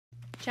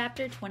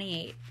Chapter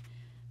 28.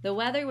 The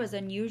weather was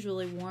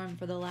unusually warm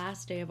for the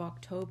last day of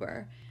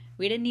October.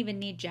 We didn't even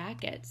need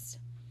jackets.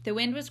 The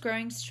wind was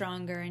growing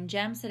stronger, and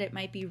Jem said it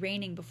might be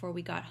raining before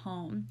we got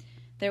home.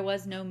 There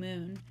was no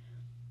moon.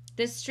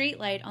 The street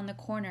light on the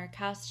corner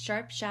cast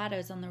sharp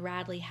shadows on the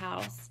Radley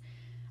house.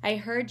 I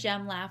heard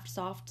Jem laugh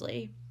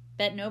softly.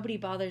 Bet nobody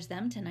bothers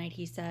them tonight,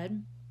 he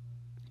said.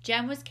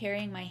 Jem was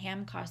carrying my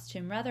ham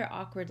costume rather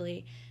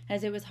awkwardly,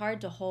 as it was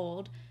hard to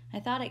hold. I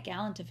thought it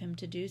gallant of him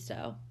to do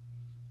so.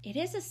 "It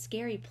is a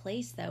scary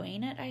place, though,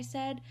 ain't it?" I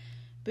said.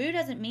 "Boo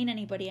doesn't mean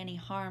anybody any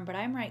harm, but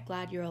I'm right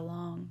glad you're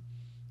along."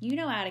 "You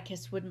know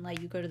Atticus wouldn't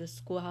let you go to the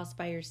schoolhouse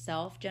by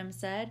yourself," Jem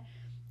said.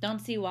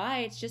 "Don't see why.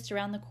 It's just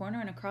around the corner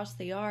and across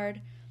the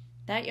yard."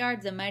 "That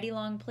yard's a mighty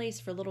long place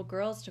for little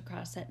girls to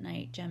cross at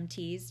night," Jem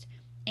teased.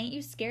 "Ain't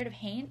you scared of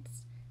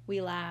haints?" We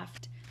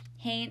laughed.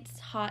 Haints,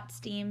 hot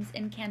steams,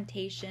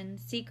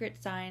 incantations,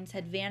 secret signs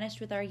had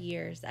vanished with our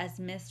years as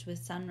mist with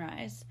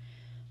sunrise.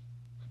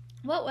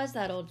 "What was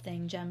that old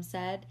thing?" Jem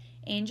said.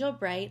 "Angel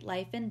bright,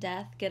 life and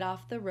death, get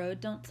off the road,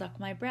 don't suck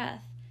my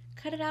breath."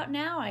 "Cut it out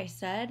now," I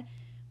said.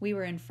 We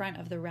were in front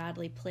of the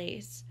Radley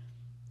place.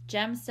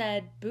 Jem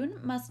said,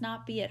 "Boo must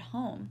not be at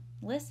home.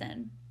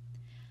 Listen."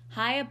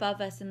 High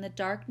above us in the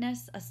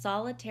darkness, a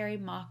solitary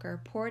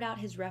mocker poured out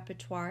his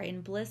repertoire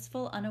in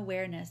blissful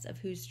unawareness of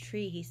whose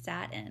tree he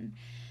sat in,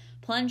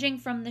 plunging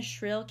from the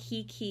shrill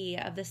kee-kee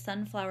of the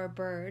sunflower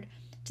bird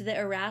to the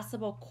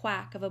irascible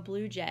quack of a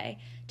blue jay,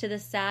 to the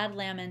sad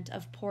lament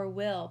of "Poor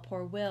Will,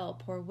 poor Will,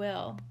 poor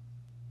Will."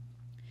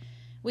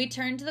 We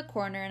turned to the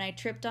corner, and I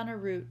tripped on a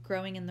root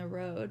growing in the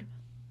road.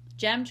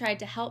 Jem tried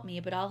to help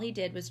me, but all he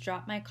did was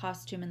drop my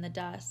costume in the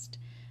dust.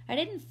 I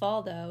didn't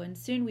fall, though, and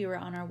soon we were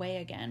on our way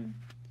again.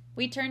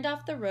 We turned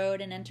off the road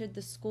and entered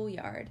the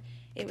schoolyard.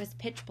 It was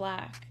pitch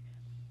black.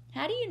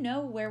 "How do you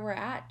know where we're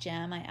at,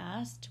 Jem?" I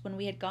asked, when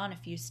we had gone a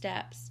few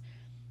steps.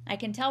 "I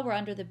can tell we're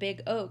under the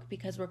big oak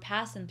because we're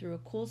passing through a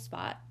cool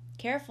spot.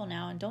 Careful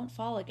now and don't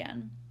fall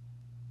again."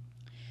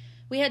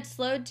 We had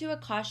slowed to a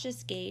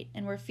cautious gait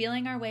and were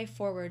feeling our way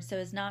forward so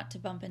as not to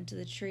bump into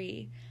the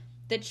tree.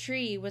 The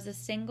tree was a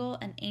single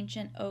and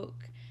ancient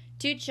oak.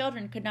 2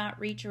 children could not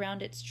reach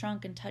around its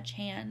trunk and touch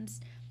hands.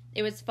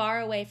 It was far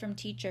away from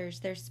teachers,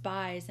 their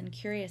spies, and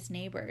curious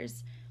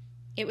neighbors.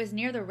 It was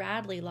near the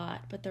Radley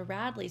lot, but the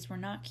Radleys were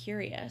not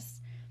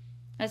curious.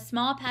 A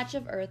small patch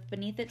of earth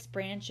beneath its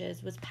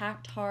branches was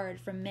packed hard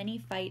from many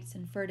fights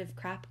and furtive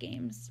crap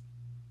games.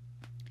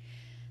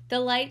 The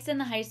lights in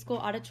the high school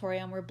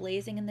auditorium were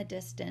blazing in the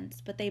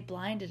distance, but they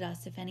blinded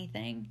us, if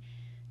anything.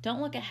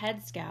 "Don't look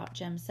ahead, Scout,"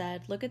 Jem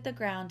said. "Look at the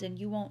ground and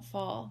you won't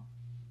fall."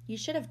 "You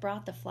should have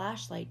brought the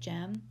flashlight,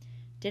 Jem."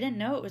 "Didn't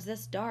know it was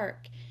this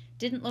dark.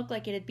 Didn't look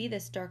like it'd be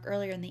this dark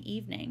earlier in the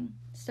evening.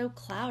 So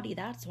cloudy,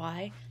 that's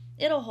why.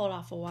 It'll hold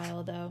off a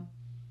while, though."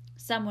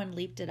 Someone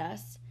leaped at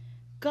us.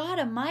 "God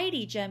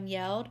Almighty!" Jem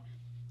yelled.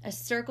 A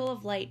circle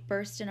of light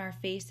burst in our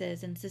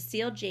faces, and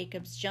Cecile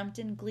Jacobs jumped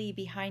in glee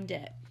behind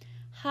it.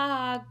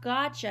 "Ha,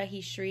 gotcha,"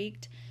 he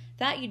shrieked.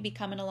 "Thought you'd be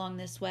coming along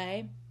this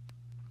way."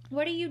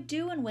 "What are you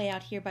doing way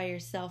out here by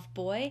yourself,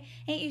 boy?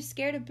 Ain't you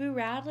scared of Boo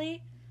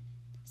Radley?"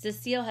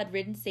 Cecile had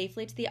ridden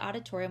safely to the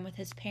auditorium with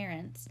his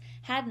parents,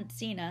 hadn't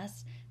seen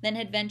us, then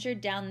had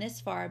ventured down this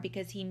far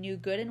because he knew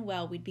good and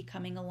well we'd be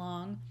coming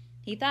along.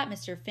 He thought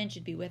Mr. Finch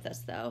would be with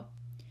us, though.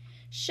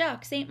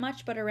 "Shucks, ain't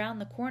much but around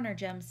the corner,"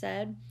 Jem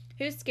said.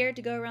 "Who's scared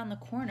to go around the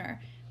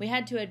corner?" We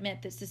had to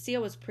admit that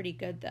Cecile was pretty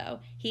good, though.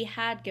 He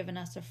had given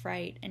us a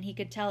fright, and he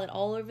could tell it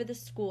all over the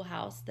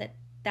schoolhouse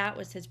that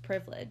was his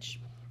privilege.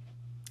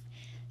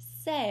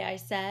 "Say," I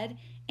said,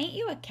 "ain't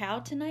you a cow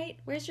tonight?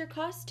 Where's your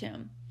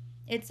costume?"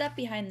 "It's up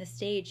behind the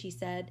stage," he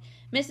said.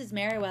 "Mrs.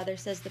 Merriweather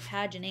says the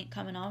pageant ain't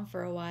coming on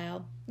for a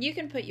while. You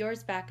can put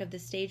yours back of the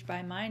stage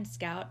by mine,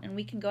 Scout, and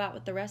we can go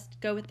with the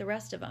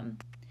rest of 'em."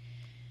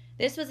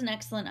 This was an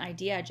excellent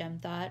idea, Jem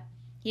thought.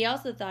 He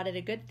also thought it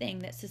a good thing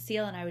that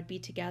Cecile and I would be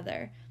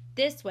together.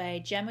 This way,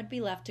 Jem would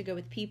be left to go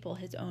with people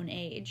his own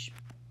age.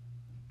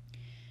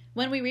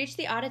 When we reached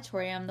the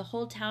auditorium, the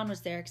whole town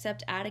was there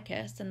except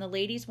Atticus and the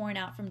ladies worn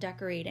out from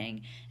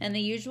decorating, and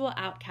the usual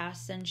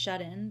outcasts and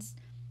shut-ins.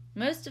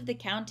 Most of the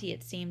county,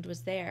 it seemed,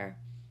 was there.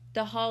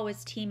 The hall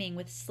was teeming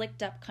with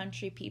slicked-up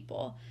country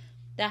people.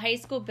 The high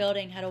school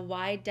building had a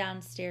wide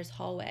downstairs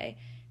hallway.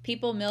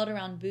 People milled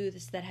around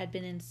booths that had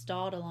been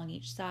installed along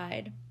each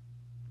side.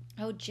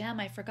 "Oh, Jem,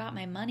 I forgot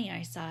my money,"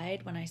 I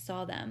sighed when I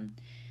saw them.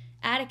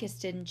 "Atticus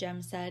didn't,"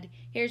 Jem said.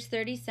 "Here's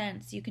 30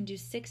 cents. You can do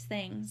 6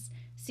 things.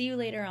 See you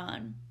later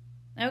on."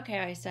 "Okay,"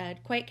 I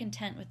said, quite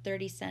content with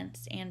 30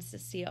 cents and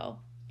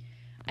Cecile.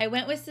 I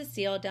went with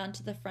Cecile down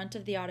to the front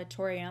of the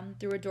auditorium,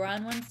 through a door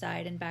on one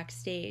side and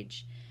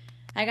backstage.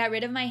 I got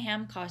rid of my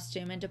ham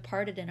costume and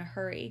departed in a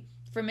hurry,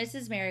 for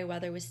Mrs.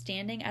 Merriweather was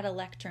standing at a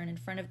lectern in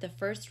front of the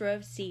first row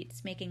of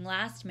seats, making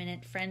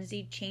last-minute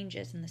frenzied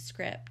changes in the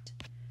script.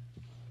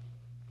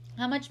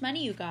 "How much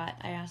money you got?"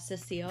 I asked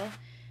Cecile.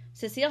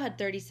 Cecile had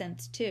 30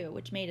 cents too,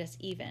 which made us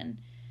even.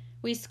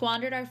 We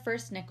squandered our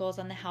first nickels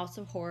on the House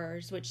of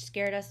Horrors, which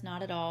scared us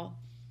not at all.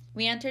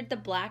 We entered the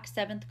black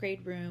 7th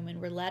grade room and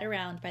were led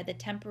around by the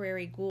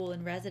temporary ghoul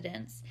in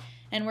residence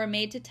and were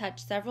made to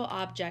touch several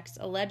objects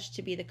alleged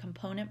to be the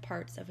component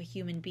parts of a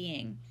human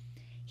being.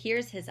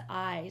 Here's his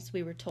eyes,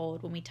 we were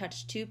told when we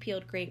touched 2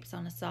 peeled grapes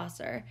on a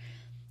saucer.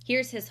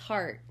 Here's his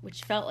heart,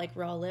 which felt like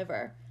raw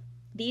liver.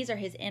 These are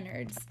his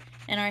innards,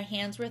 and our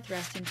hands were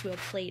thrust into a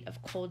plate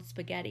of cold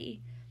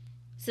spaghetti.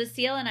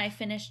 Cecile and I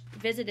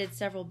visited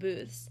several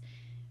booths.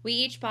 We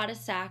each bought a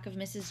sack of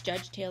Mrs.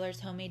 Judge Taylor's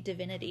homemade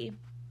divinity.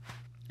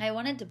 I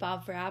wanted to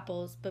bob for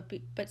apples,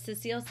 but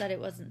Cecile said it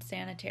wasn't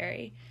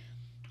sanitary.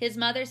 His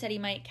mother said he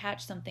might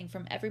catch something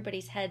from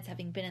everybody's heads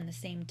having been in the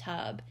same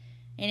tub.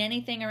 Ain't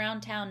anything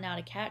around town now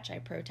to catch, I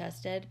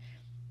protested.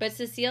 But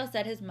Cecile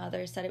said his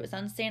mother said it was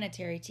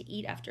unsanitary to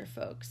eat after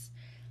folks.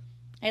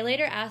 I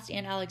later asked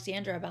Aunt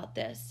Alexandra about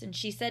this, and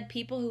she said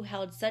people who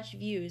held such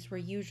views were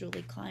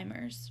usually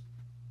climbers.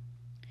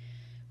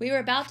 We were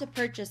about to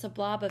purchase a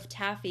blob of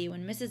taffy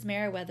when Mrs.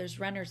 Merriweather's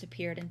runners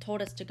appeared and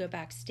told us to go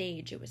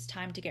backstage. It was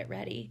time to get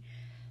ready.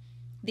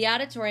 The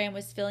auditorium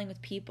was filling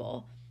with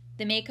people.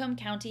 The Macomb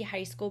County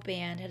High School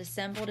band had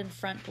assembled in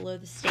front below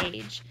the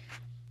stage.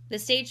 The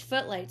stage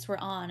footlights were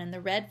on, and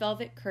the red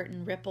velvet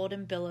curtain rippled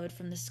and billowed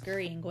from the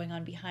scurrying going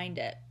on behind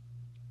it.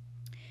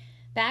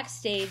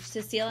 Backstage,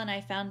 Cecile and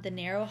I found the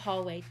narrow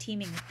hallway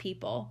teeming with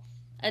people.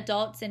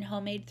 Adults in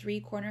homemade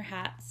 3-corner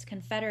hats,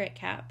 Confederate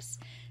caps,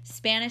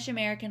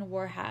 Spanish-American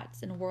war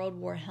hats, and World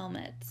War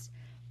helmets.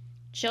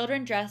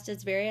 Children dressed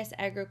as various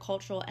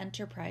agricultural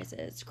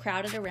enterprises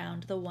crowded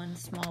around the one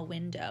small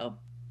window.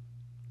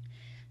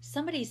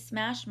 "Somebody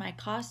smashed my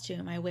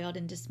costume," I wailed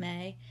in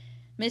dismay.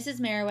 Mrs.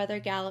 Merriweather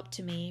galloped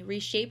to me,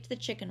 reshaped the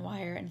chicken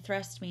wire, and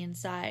thrust me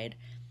inside.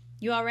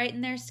 "You all right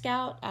in there,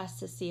 Scout?" asked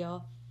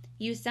Cecile.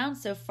 "You sound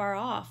so far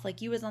off,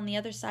 like you was on the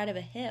other side of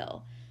a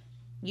hill."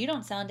 "You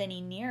don't sound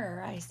any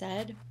nearer," I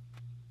said.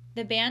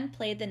 The band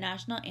played the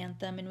national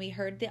anthem, and we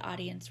heard the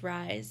audience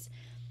rise.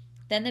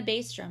 Then the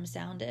bass drum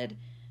sounded.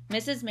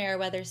 Mrs.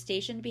 Merriweather,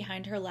 stationed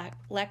behind her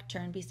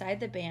lectern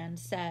beside the band,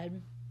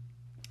 said,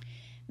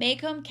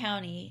 "Macomb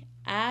County,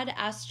 ad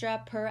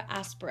astra per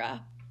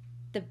aspera."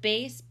 The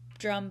bass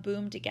drum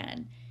boomed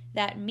again.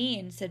 "That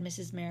means," said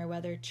Mrs.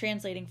 Merriweather,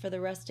 translating for the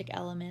rustic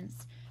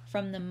elements,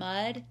 "from the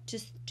mud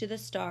to the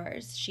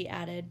stars," she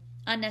added,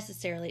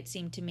 unnecessarily it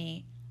seemed to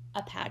me,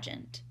 "a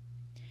pageant."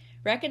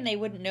 "Reckon they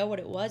wouldn't know what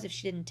it was if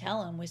she didn't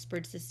tell 'em,"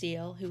 whispered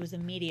Cecile, who was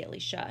immediately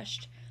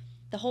shushed.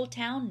 "The whole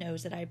town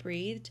knows it," I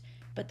breathed.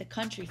 "But the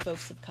country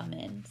folks have come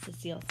in,"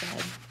 Cecile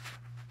said.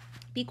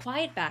 "Be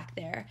quiet back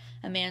there,"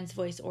 a man's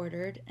voice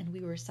ordered, and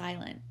we were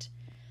silent.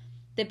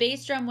 The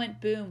bass drum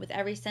went boom with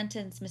every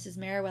sentence Mrs.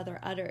 Merriweather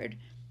uttered.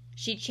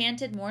 She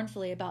chanted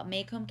mournfully about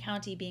Macomb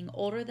County being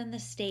older than the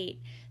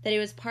state, that it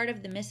was part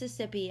of the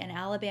Mississippi and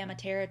Alabama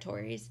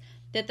territories,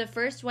 that the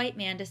first white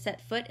man to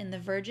set foot in the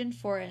virgin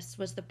forests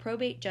was the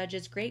probate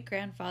judge's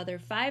great-grandfather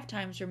 5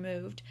 times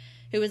removed,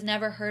 who was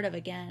never heard of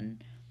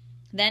again.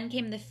 Then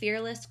came the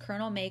fearless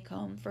Colonel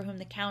Macomb, for whom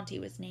the county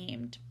was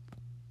named.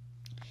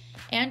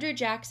 Andrew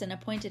Jackson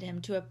appointed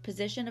him to a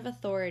position of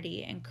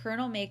authority, and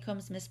Colonel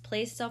Macomb's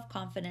misplaced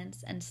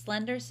self-confidence and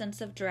slender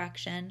sense of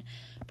direction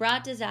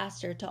brought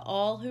disaster to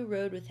all who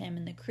rode with him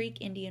in the Creek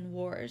Indian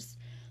Wars.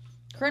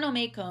 Colonel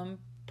Macomb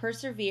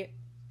persevered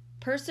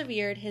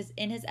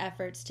in his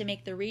efforts to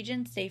make the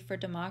region safe for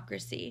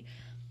democracy,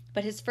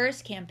 but his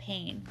first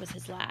campaign was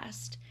his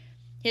last.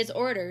 His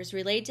orders,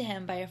 relayed to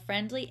him by a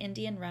friendly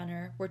Indian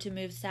runner, were to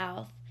move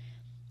south.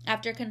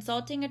 After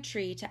consulting a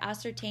tree to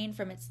ascertain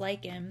from its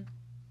lichen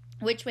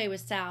which way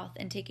was south,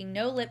 and taking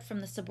no lip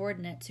from the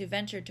subordinates who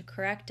ventured to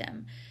correct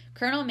him,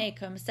 Colonel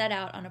Macomb set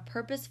out on a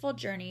purposeful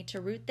journey to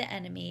rout the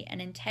enemy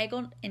and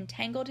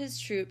entangled his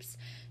troops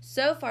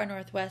so far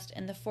northwest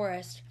in the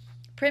forest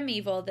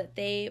primeval that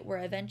they were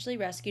eventually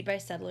rescued by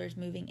settlers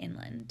moving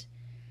inland.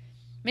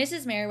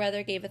 Mrs.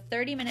 Merriweather gave a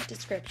 30-minute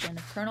description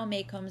of Colonel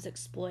Macomb's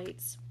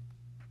exploits.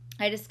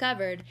 I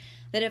discovered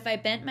that if I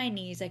bent my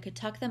knees, I could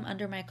tuck them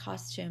under my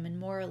costume and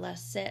more or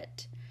less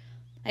sit.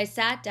 I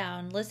sat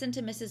down, listened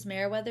to Mrs.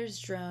 Merriweather's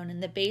drone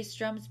and the bass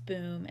drum's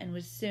boom, and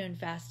was soon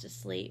fast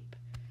asleep.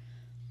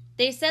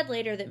 They said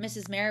later that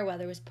Mrs.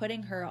 Merriweather was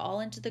putting her all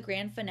into the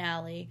grand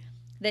finale,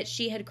 that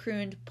she had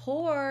crooned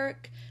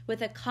 "pork"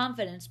 with a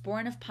confidence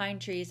born of pine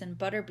trees and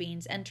butter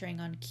beans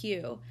entering on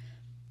cue.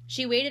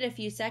 She waited a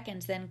few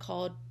seconds, then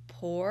called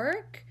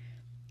 "pork."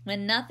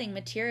 When nothing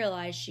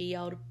materialized, she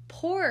yelled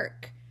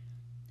 "pork."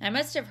 I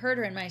must have heard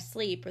her in my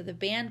sleep, or the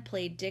band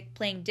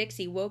playing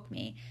Dixie woke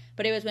me,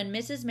 but it was when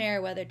Mrs.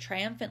 Merriweather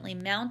triumphantly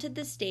mounted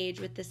the stage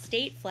with the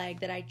state flag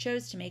that I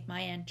chose to make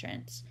my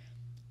entrance.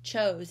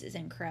 Chose is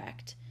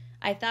incorrect.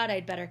 I thought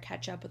I'd better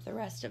catch up with the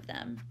rest of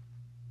them.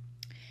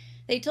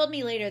 They told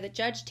me later that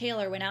Judge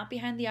Taylor went out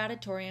behind the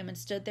auditorium and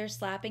stood there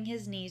slapping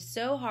his knees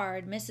so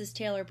hard Mrs.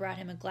 Taylor brought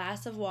him a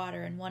glass of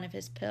water and one of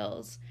his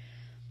pills.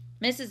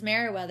 Mrs.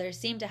 Merriweather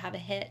seemed to have a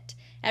hit.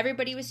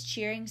 Everybody was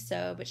cheering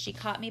so, but she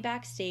caught me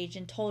backstage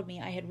and told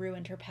me I had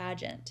ruined her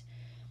pageant.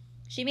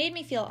 She made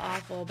me feel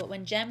awful, but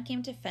when Jem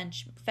came to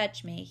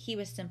fetch me, he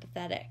was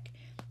sympathetic.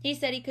 He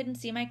said he couldn't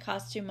see my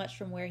costume much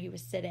from where he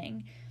was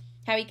sitting.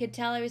 How he could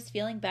tell I was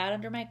feeling bad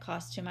under my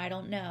costume, I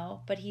don't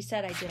know, but he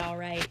said I did all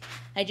right.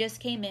 I just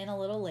came in a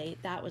little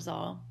late, that was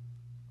all.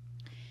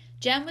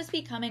 Jem was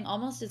becoming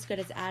almost as good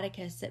as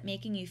Atticus at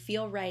making you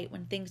feel right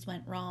when things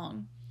went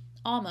wrong.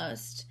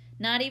 Almost.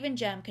 Not even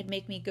Jem could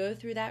make me go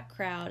through that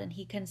crowd, and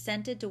he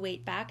consented to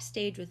wait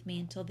backstage with me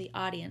until the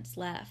audience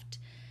left.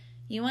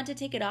 You want to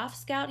take it off,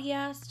 Scout? He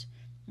asked.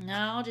 No,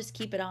 I'll just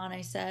keep it on,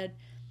 I said.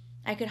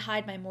 I could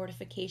hide my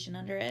mortification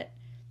under it.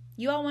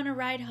 You all want to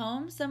ride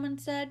home? Someone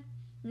said.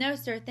 No,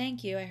 sir,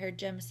 thank you, I heard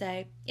Jem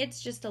say.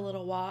 It's just a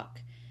little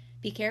walk.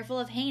 Be careful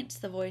of Haints,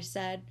 the voice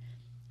said.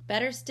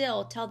 Better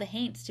still, tell the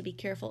Haints to be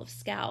careful of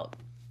Scout.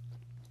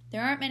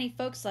 There aren't many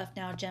folks left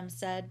now, Jem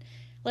said.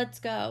 Let's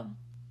go.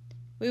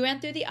 We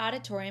went through the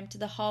auditorium to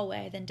the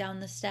hallway, then down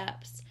the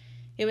steps.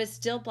 It was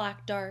still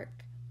black dark.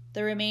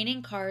 The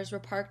remaining cars were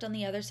parked on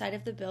the other side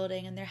of the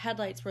building, and their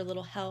headlights were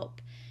little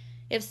help.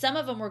 If some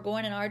of them were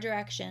going in our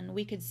direction,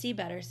 we could see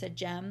better, said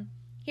Jem.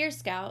 Here,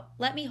 Scout,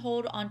 let me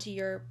hold onto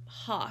your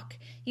hawk.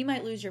 You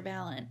might lose your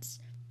balance.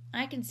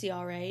 I can see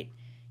all right.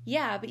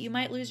 Yeah, but you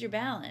might lose your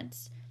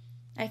balance.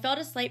 I felt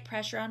a slight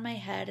pressure on my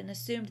head and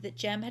assumed that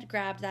Jem had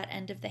grabbed that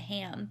end of the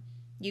ham.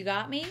 You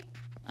got me?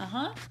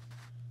 Uh-huh.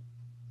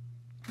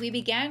 We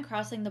began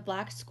crossing the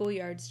black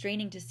schoolyard,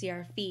 straining to see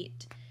our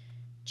feet.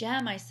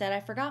 Jem, I said,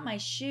 I forgot my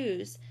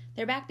shoes.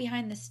 They're back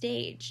behind the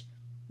stage.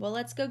 Well,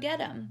 let's go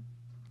get 'em.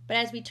 But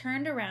as we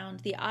turned around,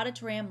 the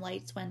auditorium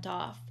lights went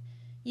off.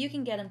 You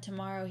can get 'em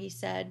tomorrow, he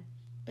said.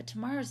 But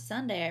tomorrow's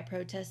Sunday, I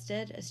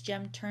protested, as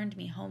Jem turned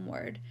me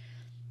homeward.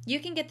 You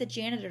can get the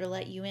janitor to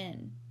let you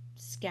in.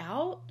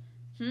 Scout?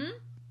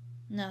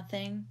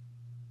 Nothing.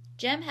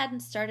 Jem hadn't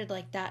started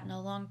like that in a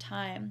long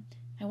time.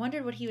 I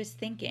wondered what he was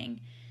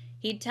thinking.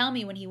 He'd tell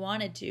me when he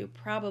wanted to,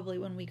 probably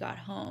when we got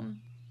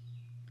home.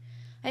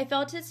 I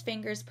felt his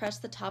fingers press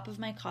the top of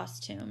my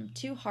costume,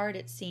 too hard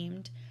it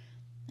seemed.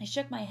 I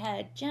shook my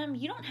head. Jem,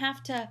 you don't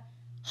have to...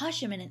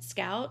 Hush a minute,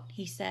 Scout,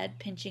 he said,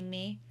 pinching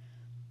me.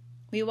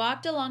 We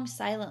walked along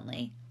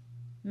silently.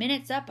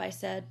 Minute's up, I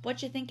said.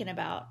 What you thinking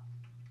about?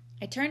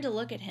 I turned to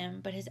look at him,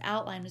 but his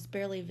outline was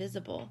barely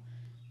visible.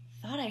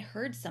 Thought I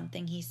heard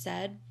something, he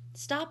said.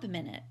 Stop a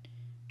minute.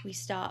 We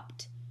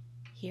stopped.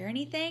 Hear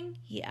anything?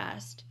 He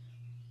asked.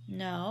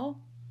 No.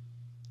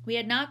 We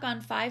had not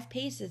gone 5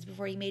 paces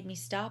before he made me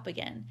stop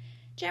again.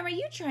 Jem, are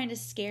you trying to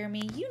scare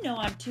me? You know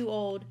I'm too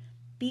old.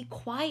 Be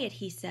quiet,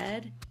 he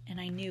said, and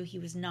I knew he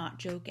was not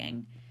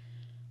joking.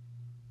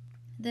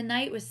 The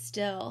night was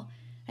still.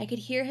 I could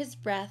hear his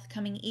breath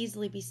coming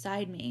easily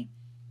beside me.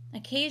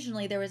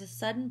 Occasionally there was a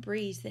sudden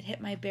breeze that hit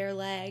my bare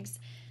legs,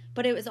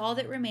 but it was all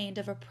that remained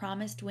of a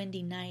promised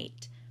windy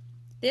night.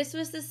 This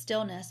was the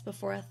stillness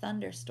before a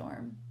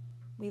thunderstorm.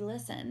 We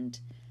listened.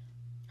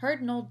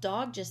 Heard an old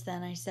dog just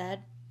then, I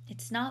said.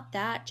 It's not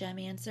that, Jem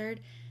answered.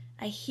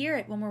 I hear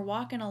it when we're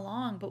walking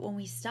along, but when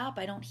we stop,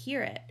 I don't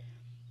hear it.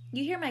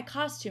 You hear my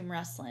costume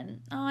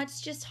rustling. Oh, it's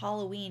just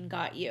Halloween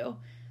got you.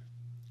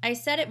 I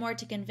said it more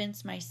to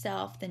convince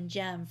myself than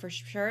Jem, for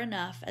sure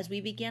enough, as we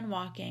began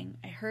walking,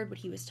 I heard what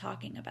he was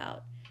talking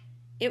about.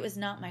 It was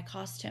not my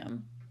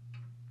costume.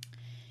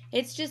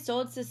 It's just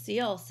old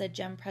Cecile, said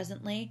Jem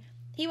presently.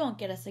 He won't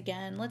get us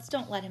again. Let's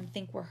don't let him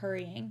think we're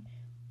hurrying.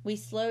 We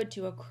slowed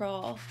to a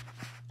crawl.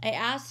 I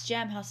asked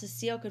Jem how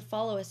Cecile could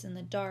follow us in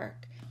the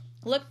dark.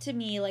 Looked to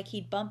me like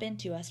he'd bump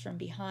into us from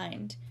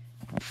behind.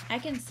 I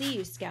can see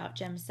you, Scout,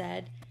 Jem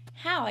said.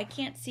 How? I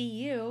can't see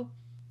you.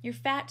 Your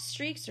fat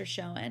streaks are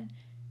showing.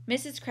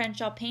 Mrs.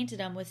 Crenshaw painted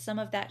 'em with some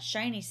of that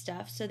shiny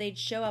stuff so they'd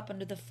show up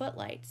under the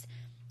footlights.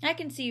 I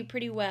can see you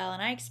pretty well,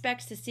 and I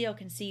expect Cecile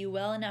can see you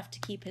well enough to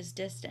keep his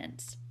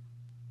distance.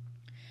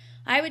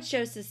 I would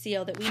show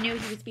Cecile that we knew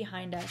he was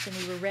behind us and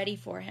we were ready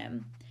for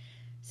him.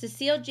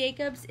 Cecile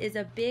Jacobs is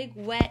a big,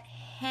 wet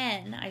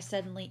hen,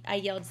 I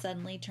yelled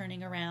suddenly,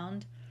 turning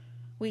around.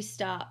 We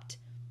stopped.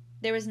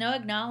 There was no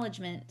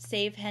acknowledgement,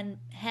 save hen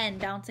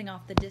bouncing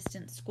off the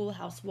distant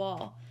schoolhouse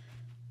wall.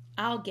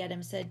 I'll get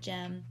him, said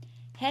Jem.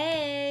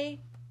 Hey!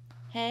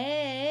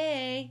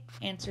 Hey!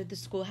 Answered the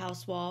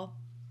schoolhouse wall.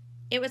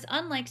 It was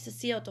unlike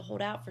Cecile to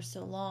hold out for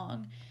so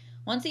long.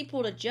 Once he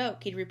pulled a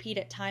joke, he'd repeat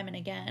it time and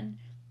again.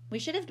 We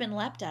should have been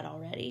leapt at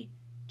already.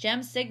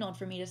 Jem signaled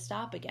for me to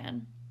stop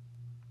again.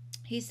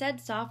 He said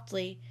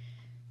softly,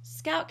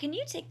 Scout, can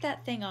you take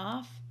that thing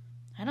off?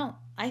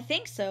 I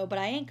think so, but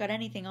I ain't got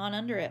anything on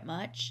under it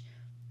much.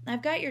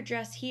 I've got your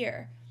dress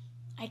here.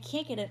 I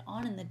can't get it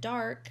on in the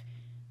dark.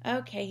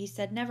 Okay, he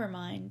said, never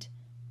mind.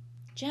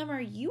 Jem,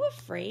 are you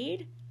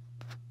afraid?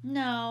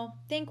 No,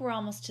 think we're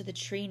almost to the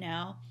tree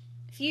now.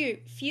 Few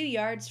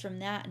yards from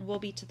that and we'll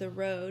be to the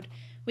road.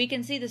 We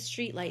can see the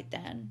street light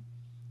then.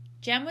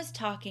 Jem was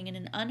talking in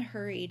an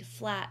unhurried,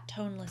 flat,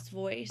 toneless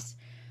voice.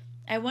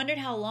 I wondered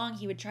how long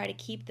he would try to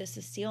keep the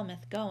Cecile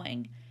myth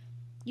going.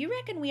 You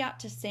reckon we ought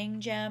to sing,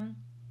 Jem?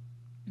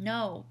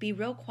 No, be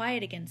real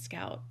quiet again,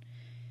 Scout.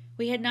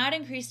 We had not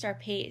increased our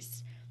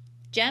pace.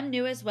 Jem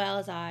knew as well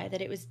as I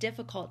that it was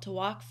difficult to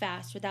walk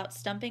fast without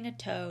stumping a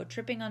toe,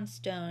 tripping on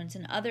stones,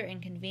 and other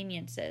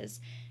inconveniences,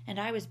 and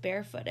I was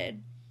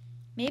barefooted.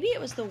 Maybe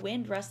it was the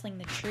wind rustling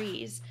the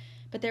trees,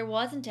 but there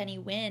wasn't any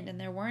wind and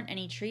there weren't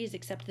any trees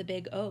except the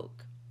big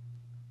oak.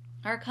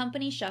 Our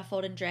company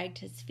shuffled and dragged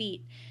his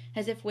feet,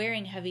 as if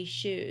wearing heavy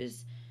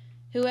shoes.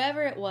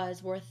 Whoever it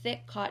was wore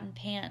thick cotton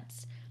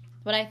pants.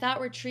 What I thought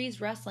were trees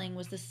rustling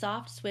was the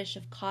soft swish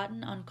of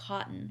cotton on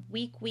cotton,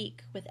 weak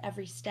with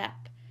every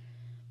step.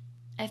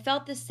 I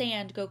felt the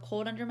sand go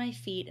cold under my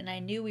feet, and I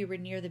knew we were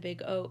near the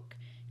big oak.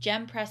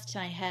 Jem pressed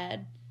my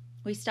head.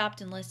 We stopped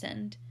and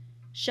listened.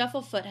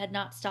 Shufflefoot had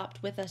not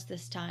stopped with us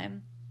this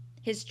time.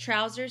 His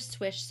trousers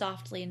swished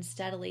softly and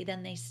steadily,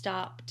 then they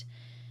stopped.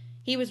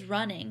 He was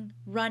running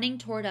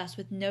toward us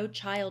with no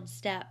child's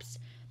steps.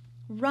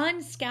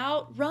 "Run,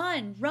 Scout,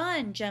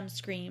 run!" Jem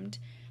screamed.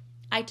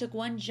 I took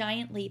one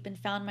giant leap and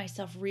found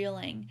myself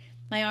reeling,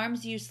 my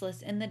arms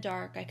useless in the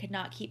dark. I could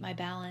not keep my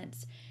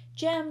balance.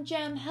 Jem,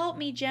 help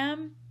me,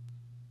 Jem!"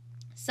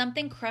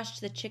 Something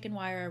crushed the chicken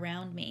wire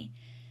around me.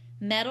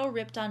 Metal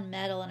ripped on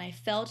metal, and I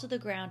fell to the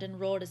ground and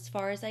rolled as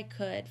far as I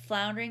could,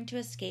 floundering to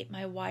escape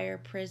my wire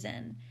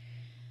prison.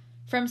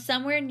 From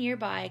somewhere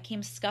nearby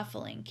came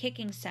scuffling,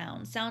 kicking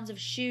sounds of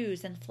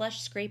shoes and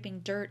flesh scraping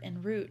dirt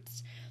and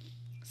roots.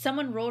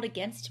 Someone rolled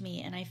against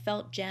me, and I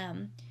felt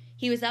Jem.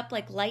 He was up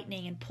like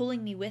lightning and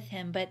pulling me with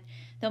him, but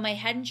though my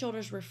head and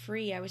shoulders were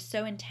free, I was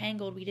so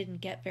entangled we didn't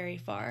get very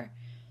far.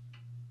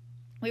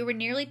 We were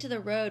nearly to the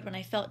road when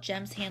I felt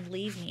Jem's hand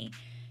leave me,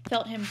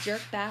 felt him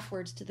jerk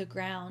backwards to the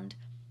ground.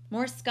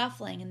 More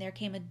scuffling, and there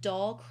came a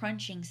dull,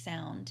 crunching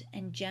sound,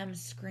 and Jem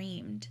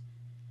screamed.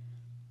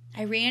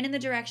 I ran in the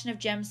direction of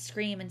Jem's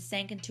scream and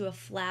sank into a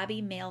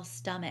flabby male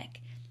stomach.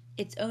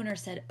 Its owner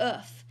said,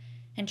 "Oof,"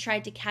 and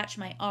tried to catch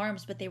my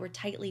arms, but they were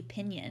tightly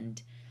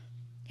pinioned.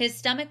 His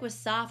stomach was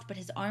soft, but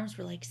his arms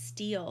were like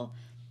steel.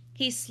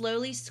 He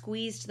slowly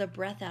squeezed the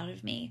breath out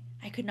of me.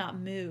 I could not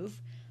move.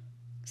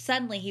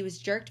 Suddenly he was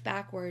jerked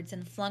backwards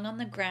and flung on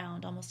the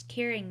ground, almost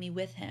carrying me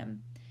with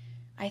him.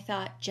 I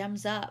thought,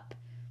 Jem's up.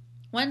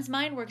 One's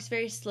mind works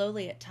very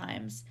slowly at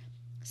times.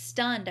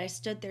 Stunned, I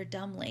stood there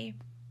dumbly.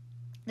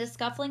 The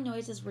scuffling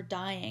noises were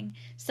dying.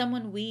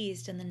 Someone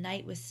wheezed, and the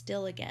night was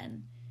still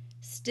again.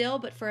 Still,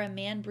 but for a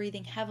man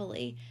breathing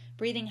heavily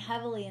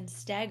and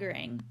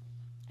staggering.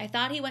 I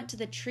thought he went to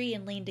the tree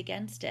and leaned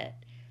against it.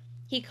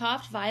 He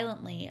coughed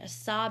violently, a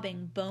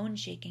sobbing,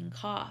 bone-shaking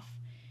cough.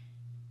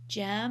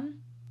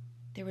 "Jem?"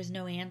 There was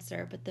no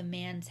answer but the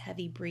man's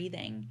heavy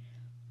breathing.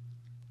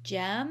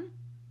 "Jem?"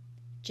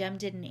 Jem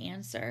didn't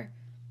answer.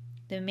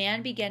 The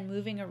man began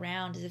moving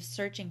around as if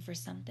searching for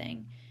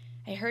something.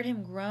 I heard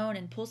him groan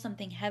and pull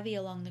something heavy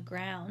along the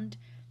ground.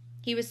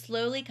 It was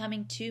slowly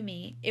coming to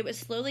me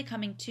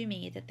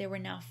that there were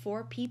now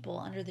 4 people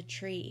under the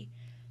tree.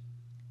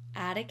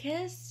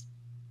 Atticus?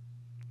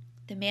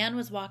 The man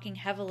was walking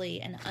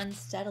heavily and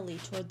unsteadily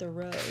toward the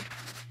road.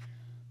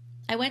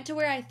 I went to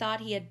where I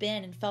thought he had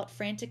been and felt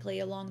frantically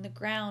along the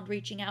ground,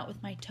 reaching out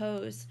with my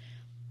toes.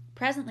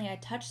 Presently I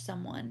touched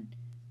someone.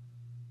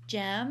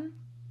 "Jem?"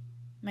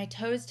 My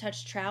toes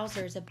touched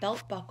trousers, a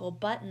belt buckle,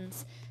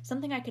 buttons,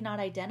 something I could not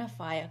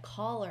identify, a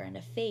collar and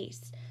a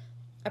face.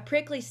 A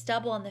prickly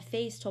stubble on the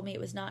face told me it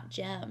was not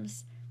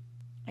Jem's.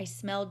 I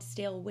smelled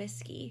stale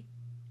whiskey.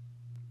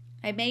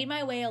 I made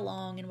my way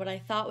along in what I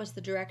thought was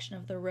the direction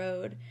of the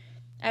road.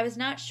 I was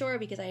not sure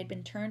because I had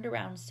been turned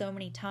around so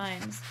many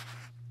times,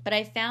 but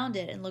I found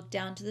it and looked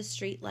down to the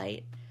street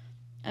light.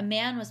 A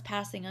man was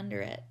passing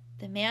under it.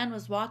 The man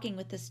was walking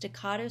with the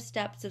staccato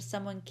steps of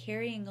someone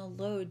carrying a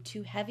load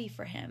too heavy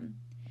for him.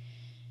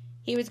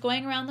 He was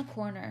going around the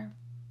corner.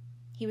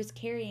 He was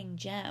carrying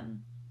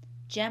Jem.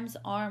 Jem's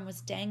arm was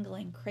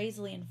dangling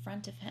crazily in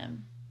front of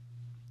him.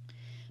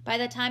 By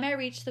the time I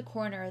reached the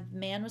corner, the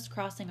man was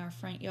crossing our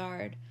front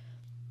yard.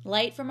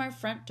 Light from our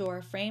front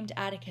door framed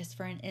Atticus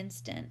for an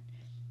instant.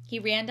 He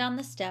ran down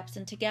the steps,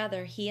 and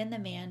together he and the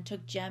man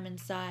took Jem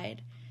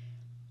inside.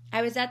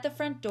 I was at the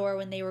front door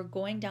when they were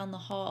going down the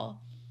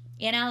hall.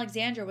 Aunt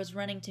Alexandra was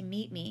running to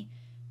meet me.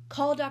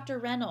 "Call Dr.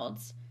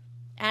 Reynolds."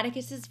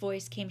 Atticus's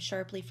voice came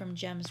sharply from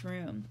Jem's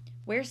room.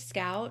 "Where's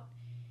Scout?"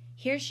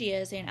 "Here she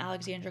is," Aunt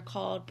Alexandra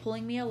called,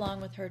 pulling me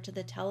along with her to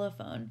the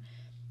telephone.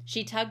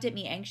 She tugged at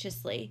me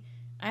anxiously.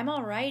 "I'm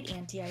all right,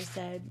 Auntie," I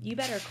said. "You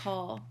better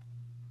call."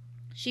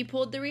 She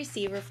pulled the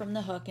receiver from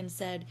the hook and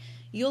said,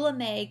 "Eula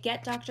May,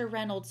 get Dr.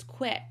 Reynolds,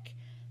 quick."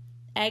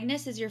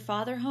 "Agnes, is your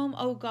father home?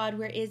 Oh, God,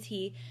 where is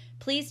he?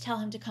 Please tell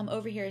him to come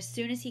over here as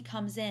soon as he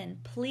comes in.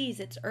 Please,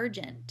 it's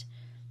urgent."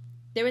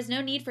 There was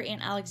no need for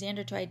Aunt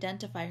Alexandra to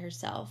identify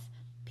herself.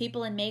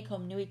 People in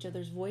Maycomb knew each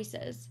other's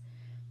voices.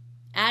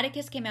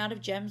 Atticus came out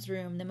of Jem's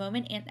room the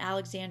moment Aunt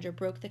Alexandra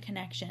broke the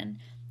connection.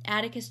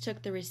 Atticus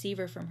took the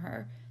receiver from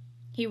her.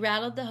 He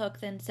rattled the hook,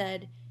 then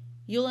said,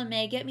 "Eula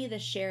May, get me the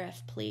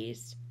sheriff,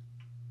 please."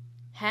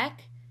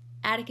 "Heck?"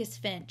 "Atticus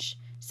Finch.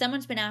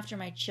 Someone's been after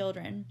my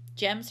children.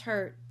 Jem's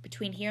hurt,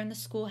 between here and the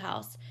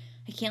schoolhouse.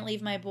 I can't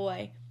leave my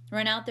boy.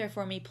 Run out there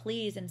for me,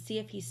 please, and see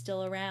if he's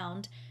still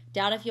around.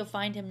 Doubt if you'll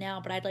find him now,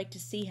 but I'd like to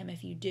see him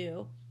if you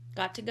do.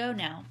 Got to go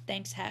now.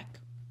 Thanks, Heck."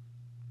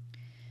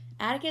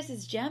 "Atticus,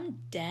 is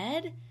Jem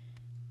dead?"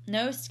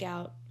 "No,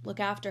 Scout.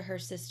 Look after her,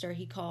 sister,"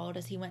 he called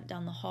as he went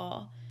down the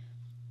hall.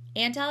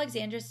 Aunt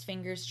Alexandra's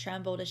fingers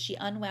trembled as she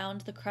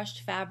unwound the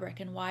crushed fabric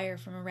and wire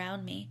from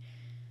around me.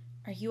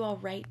 "Are you all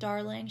right,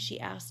 darling?" she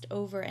asked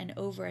over and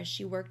over as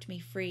she worked me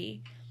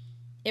free.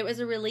 It was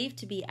a relief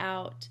to be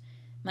out.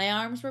 My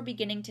arms were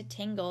beginning to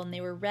tingle, and they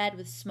were red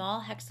with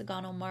small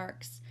hexagonal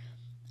marks.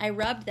 I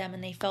rubbed them,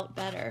 and they felt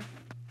better.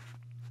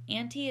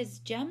 "Auntie, is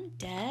Jem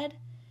dead?"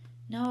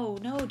 No,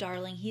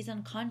 darling, he's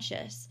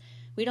unconscious.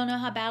 We don't know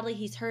how badly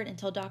he's hurt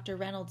until Dr.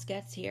 Reynolds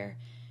gets here."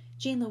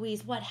 "Jean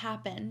Louise, what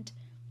happened?"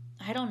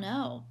 "I don't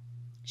know."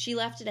 She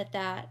left it at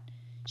that.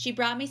 She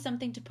brought me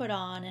something to put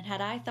on, and had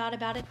I thought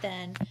about it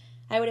then,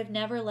 I would have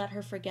never let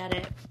her forget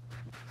it.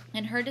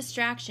 In her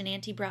distraction,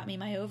 Auntie brought me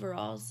my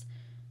overalls.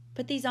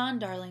 "Put these on,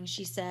 darling,"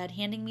 she said,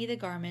 handing me the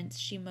garments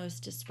she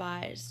most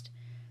despised.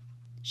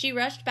 She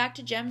rushed back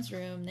to Jem's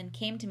room, then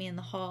came to me in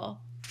the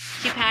hall.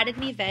 She patted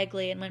me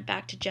vaguely and went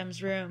back to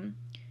Jem's room.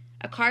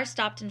 A car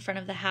stopped in front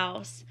of the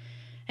house.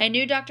 I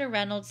knew Dr.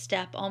 Reynolds'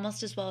 step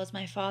almost as well as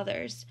my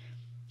father's.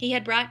 He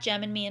had brought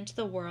Jem and me into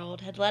the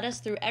world, had led us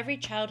through every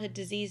childhood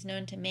disease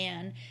known to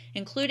man,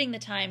 including the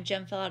time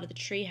Jem fell out of the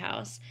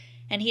treehouse,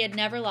 and he had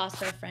never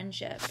lost our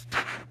friendship.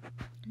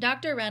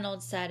 Dr.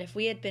 Reynolds said if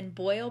we had been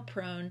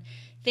boil-prone,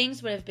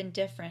 things would have been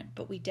different,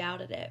 but we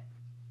doubted it.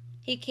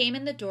 He came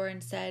in the door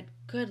and said,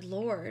 "Good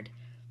Lord."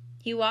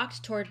 He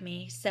walked toward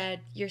me,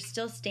 said, "You're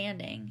still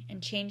standing,"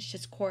 and changed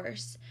his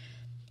course.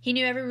 He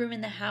knew every room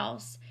in the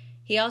house.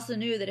 He also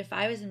knew that if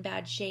I was in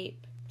bad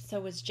shape, so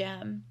was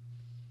Jem.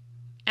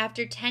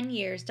 After 10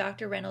 years,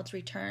 Dr. Reynolds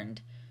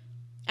returned.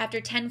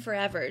 After 10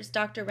 forevers,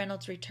 Dr.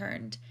 Reynolds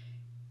returned.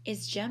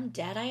 "Is Jem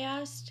dead?" I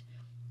asked.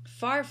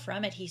 "Far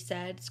from it," he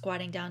said,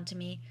 squatting down to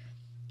me.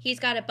 "He's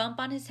got a bump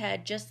on his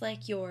head just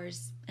like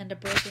yours, and a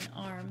broken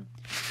arm.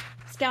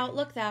 Scout,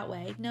 look that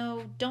way.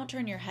 No, don't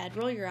turn your head.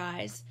 Roll your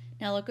eyes.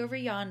 Now look over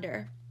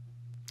yonder.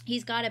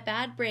 He's got a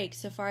bad break,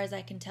 so far as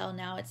I can tell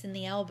now. It's in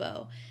the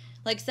elbow,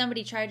 like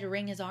somebody tried to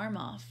wring his arm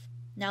off.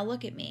 Now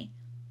look at me."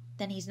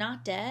 "Then he's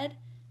not dead?"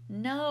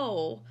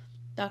 "No."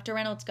 Dr.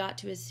 Reynolds got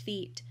to his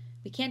feet.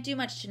 "We can't do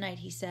much tonight,"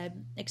 he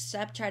said,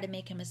 "except try to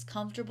make him as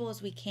comfortable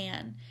as we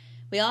can.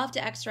 We'll have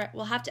to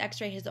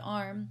x-ray his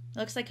arm.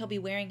 Looks like he'll be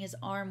wearing his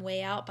arm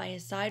way out by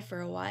his side for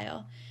a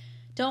while.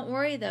 Don't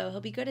worry, though. He'll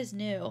be good as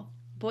new.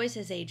 Boys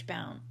his age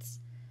bounce."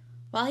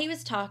 While he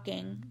was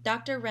talking,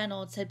 Dr.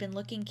 Reynolds had been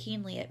looking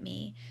keenly at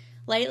me,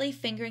 lightly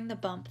fingering the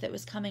bump that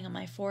was coming on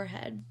my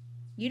forehead.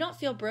 "You don't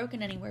feel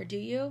broken anywhere, do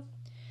you?"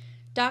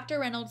 Dr.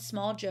 Reynolds'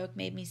 small joke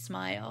made me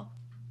smile.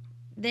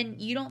 "Then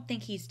you don't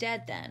think he's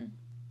dead, then?"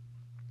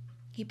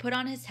 He put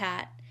on his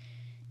hat.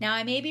 "Now,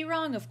 I may be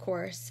wrong, of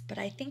course, but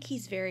I think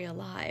he's very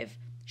alive.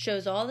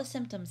 Shows all the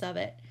symptoms of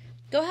it.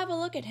 Go have a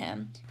look at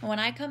him, and when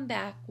I come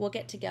back, we'll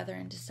get together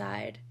and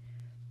decide."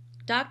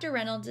 Dr.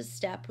 Reynolds'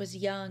 step was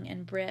young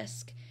and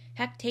brisk.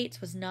 Heck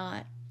Tate's was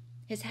not.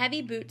 His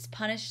heavy boots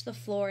punished the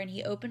floor, and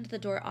he opened the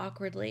door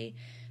awkwardly,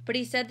 but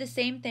he said the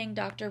same thing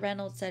Dr.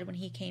 Reynolds said when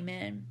he came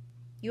in.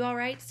 "You all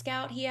right,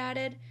 Scout?" he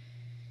added.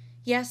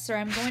 "Yes, sir,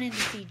 I'm going in to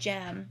see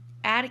Jem.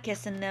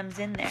 Atticus and them's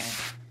in there."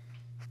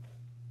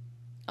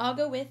 "I'll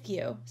go with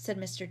you," said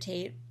Mr.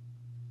 Tate.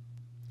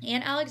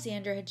 Aunt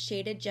Alexandra had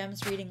shaded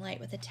Jem's reading light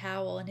with a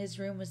towel, and his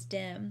room was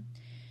dim.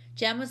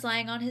 Jem was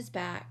lying on his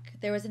back.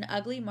 There was an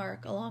ugly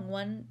mark along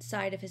one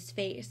side of his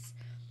face.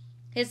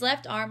 His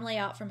left arm lay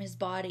out from his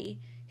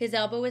body. His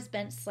elbow was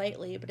bent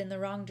slightly, but in the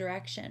wrong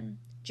direction.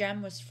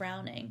 Jem was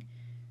frowning.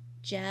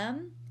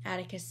 "Jem?"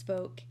 Atticus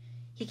spoke.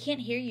 "He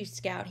can't hear you,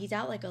 Scout. He's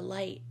out like a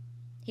light."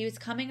 He was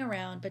coming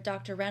around, but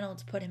Dr.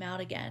 Reynolds put him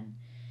out again.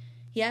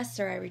 "Yes,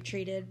 sir," I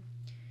retreated.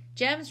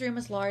 Jem's room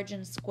was large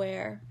and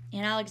square.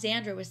 Aunt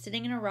Alexandra was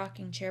sitting in a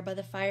rocking chair by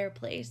the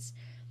fireplace.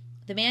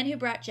 The man who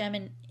brought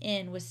Jem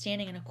in was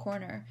standing in a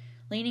corner,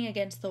 leaning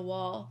against the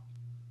wall.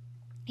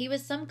 He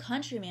was some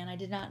countryman I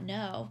did not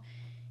know.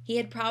 He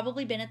had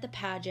probably been at the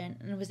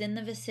pageant and was in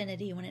the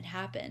vicinity when it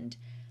happened.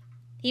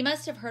 He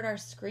must have heard our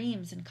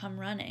screams and come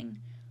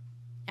running.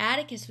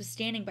 Atticus was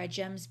standing by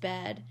Jem's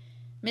bed.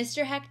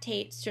 Mr. Heck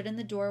Tate stood in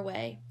the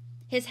doorway.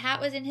 His hat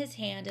was in his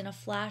hand and a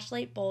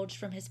flashlight bulged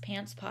from his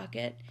pants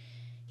pocket.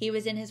 He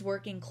was in his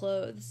working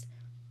clothes.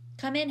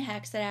 "Come in,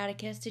 Heck," said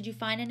Atticus. "Did you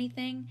find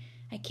anything?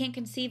 I can't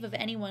conceive of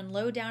anyone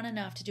low down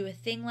enough to do a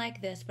thing like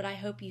this, but I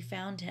hope you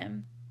found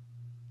him."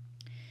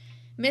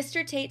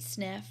 Mr. Tate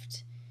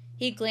sniffed.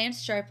 He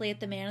glanced sharply at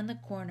the man in the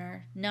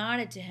corner,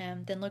 nodded to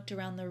him, then looked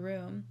around the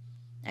room.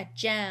 At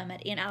Jem,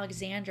 at Aunt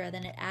Alexandra,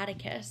 then at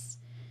Atticus.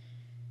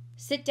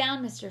 "Sit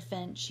down, Mr.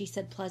 Finch," she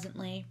said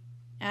pleasantly.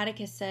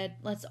 Atticus said,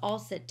 "Let's all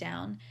sit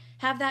down.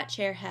 Have that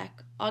chair,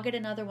 Heck. I'll get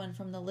another one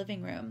from the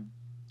living room."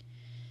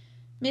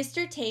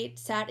 Mr. Tate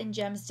sat in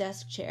Jem's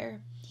desk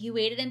chair. He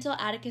waited until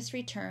Atticus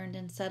returned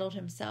and settled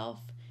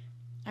himself.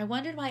 I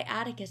wondered why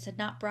Atticus had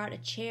not brought a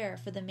chair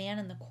for the man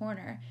in the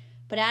corner,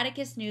 but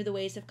Atticus knew the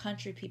ways of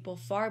country people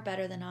far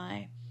better than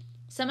I.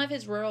 Some of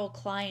his rural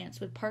clients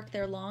would park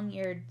their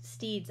long-eared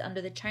steeds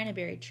under the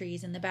chinaberry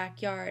trees in the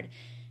backyard,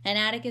 and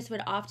Atticus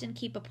would often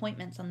keep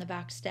appointments on the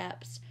back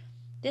steps.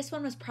 This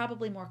one was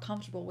probably more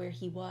comfortable where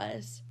he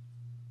was.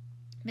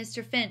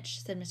 "Mr. Finch,"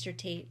 said Mr.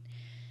 Tate,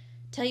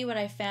 "tell you what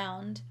I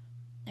found."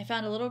 I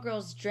found a little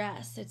girl's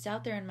dress. It's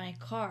out there in my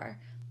car.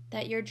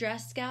 That your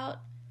dress, Scout?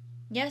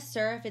 Yes,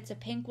 sir, if it's a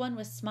pink one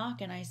with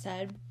smockin', I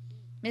said.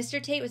 Mr.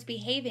 Tate was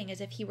behaving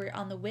as if he were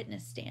on the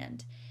witness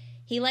stand.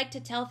 He liked to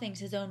tell things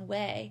his own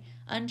way,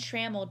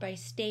 untrammeled by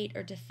state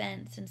or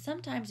defense, and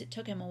sometimes it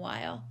took him a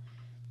while.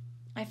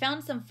 I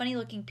found some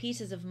funny-looking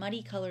pieces of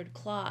muddy-colored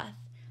cloth.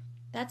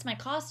 That's my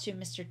costume,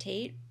 Mr.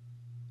 Tate.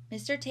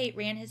 Mr. Tate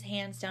ran his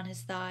hands down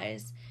his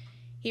thighs.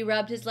 He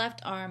rubbed his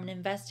left arm and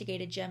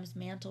investigated Jem's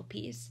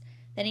mantelpiece.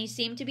 Then he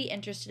seemed to be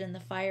interested in the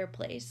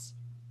fireplace.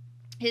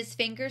 His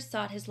fingers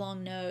sought his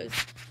long nose.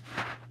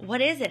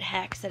 What is it,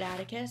 Heck? Said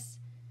Atticus.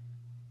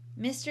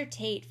 Mr.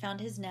 Tate found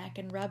his neck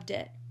and rubbed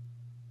it.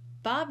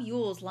 Bob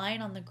Yule's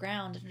lying on the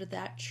ground under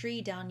that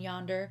tree down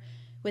yonder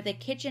with a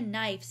kitchen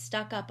knife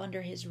stuck up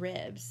under his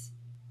ribs.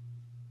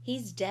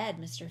 He's dead,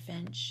 Mr.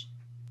 Finch.